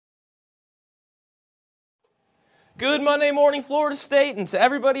Good Monday morning, Florida State, and to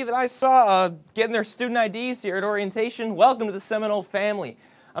everybody that I saw getting their student IDs here at orientation, welcome to the Seminole family.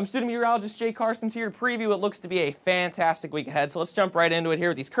 I'm student meteorologist Jake Carstens here to preview what looks to be a fantastic week ahead. So let's jump right into it here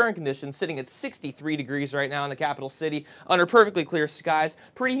with these current conditions sitting at 63 degrees right now in the capital city under perfectly clear skies.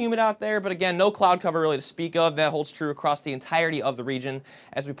 Pretty humid out there, but again, no cloud cover really to speak of. That holds true across the entirety of the region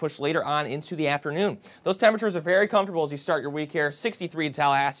as we push later on into the afternoon. Those temperatures are very comfortable as you start your week here. 63 in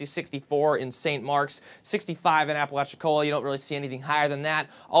Tallahassee, 64 in St. Mark's, 65 in Apalachicola. You don't really see anything higher than that,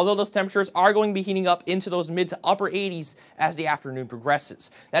 although those temperatures are going to be heating up into those mid to upper 80s as the afternoon progresses.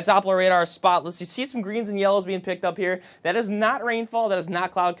 That Doppler radar is spotless. You see some greens and yellows being picked up here. That is not rainfall. That is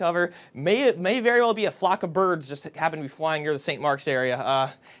not cloud cover. May very well be a flock of birds just happen to be flying near the St. Mark's area.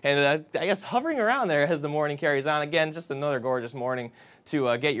 I guess hovering around there as the morning carries on. Again, just another gorgeous morning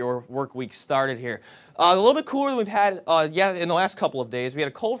to get your work week started here. A little bit cooler than we've had in the last couple of days. We had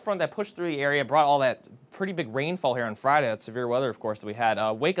a cold front that pushed through the area, brought all that pretty big rainfall here on Friday. That severe weather, of course, that we had.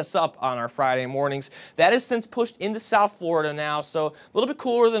 Wake us up on our Friday mornings. That has since pushed into South Florida now, so a little bit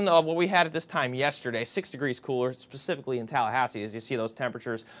cooler than what we had at this time yesterday. 6 degrees cooler, specifically in Tallahassee, as you see those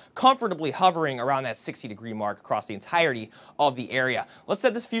temperatures comfortably hovering around that 60-degree mark across the entirety of the area. Let's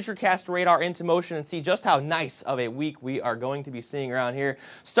set this Futurecast radar into motion and see just how nice of a week we are going to be seeing around here.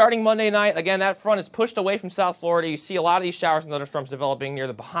 Starting Monday night, again, that front is pushed away from South Florida. You see a lot of these showers and thunderstorms developing near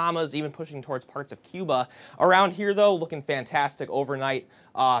the Bahamas, even pushing towards parts of Cuba. Around here, though, looking fantastic overnight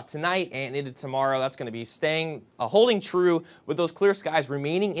tonight and into tomorrow. That's going to be holding true with those clear skies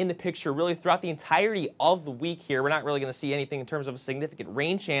remaining in the picture really throughout the entirety of the week here. We're not really going to see anything in terms of a significant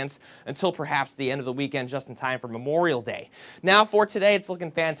rain chance until perhaps the end of the weekend, just in time for Memorial Day. Now for today, it's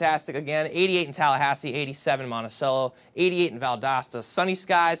looking fantastic again. 88 in Tallahassee, 87 in Monticello, 88 in Valdosta. Sunny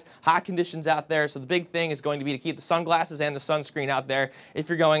skies, hot conditions out there. So the big thing is going to be to keep the sunglasses and the sunscreen out there if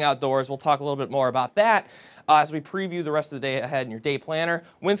you're going outdoors. We'll talk a little bit more about that as we preview the rest of the day ahead in your day planner.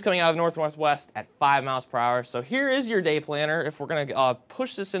 Winds coming out of the north-northwest at 5 miles per hour. So here is your day planner if we're going to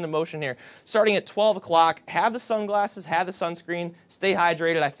push this into motion here. Starting at 12 o'clock, have the sunglasses, have the sunscreen, stay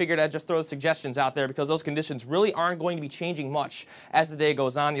hydrated. I figured I'd just throw the suggestions out there because those conditions really aren't going to be changing much as the day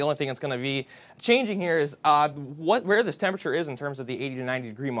goes on. The only thing that's going to be changing here is where this temperature is in terms of the 80 to 90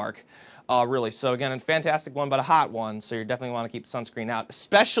 degree mark. Really. So again, a fantastic one, but a hot one. So you definitely want to keep sunscreen out,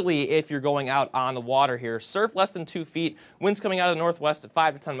 especially if you're going out on the water here. Surf less than 2 feet. Winds coming out of the northwest at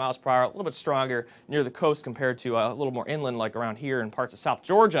 5 to 10 miles per hour. A little bit stronger near the coast compared to a little more inland, like around here in parts of South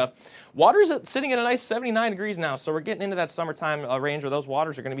Georgia. Water's sitting at a nice 79 degrees now. So we're getting into that summertime range where those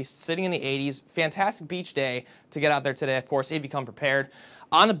waters are going to be sitting in the 80s. Fantastic beach day to get out there today, of course, if you come prepared.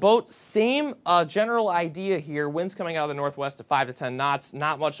 On the boat, same general idea here. Winds coming out of the northwest to 5 to 10 knots.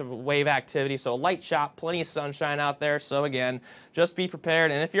 Not much of a wave activity, so a light chop, plenty of sunshine out there. So again, just be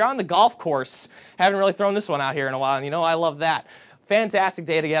prepared. And if you're on the golf course, haven't really thrown this one out here in a while, and you know I love that. Fantastic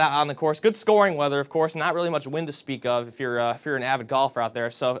day to get out on the course. Good scoring weather, of course. Not really much wind to speak of if you're an avid golfer out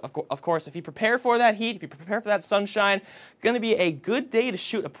there. So, of course, if you prepare for that heat, if you prepare for that sunshine, going to be a good day to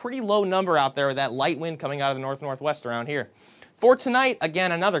shoot a pretty low number out there with that light wind coming out of the north-northwest around here. For tonight,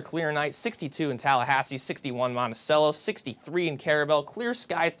 again, another clear night, 62 in Tallahassee, 61 Monticello, 63 in Carabel. Clear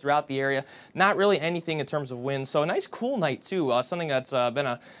skies throughout the area. Not really anything in terms of wind. So a nice cool night, too. Something that's been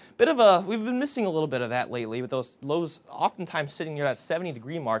a bit of we've been missing a little bit of that lately with those lows oftentimes sitting near that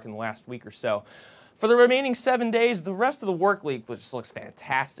 70-degree mark in the last week or so. For the remaining 7 days, the rest of the work week just looks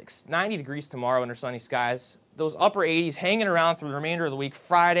fantastic. 90 degrees tomorrow under sunny skies. Those upper 80s hanging around through the remainder of the week.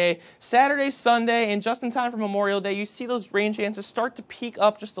 Friday, Saturday, Sunday, and just in time for Memorial Day, you see those rain chances start to peak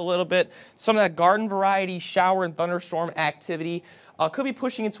up just a little bit. Some of that garden variety shower and thunderstorm activity could be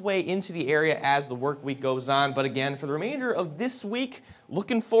pushing its way into the area as the work week goes on. But again, for the remainder of this week,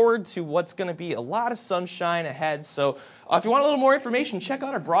 looking forward to what's going to be a lot of sunshine ahead. So if you want a little more information, check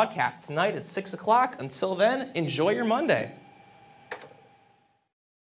out our broadcast tonight at 6 o'clock. Until then, enjoy your Monday.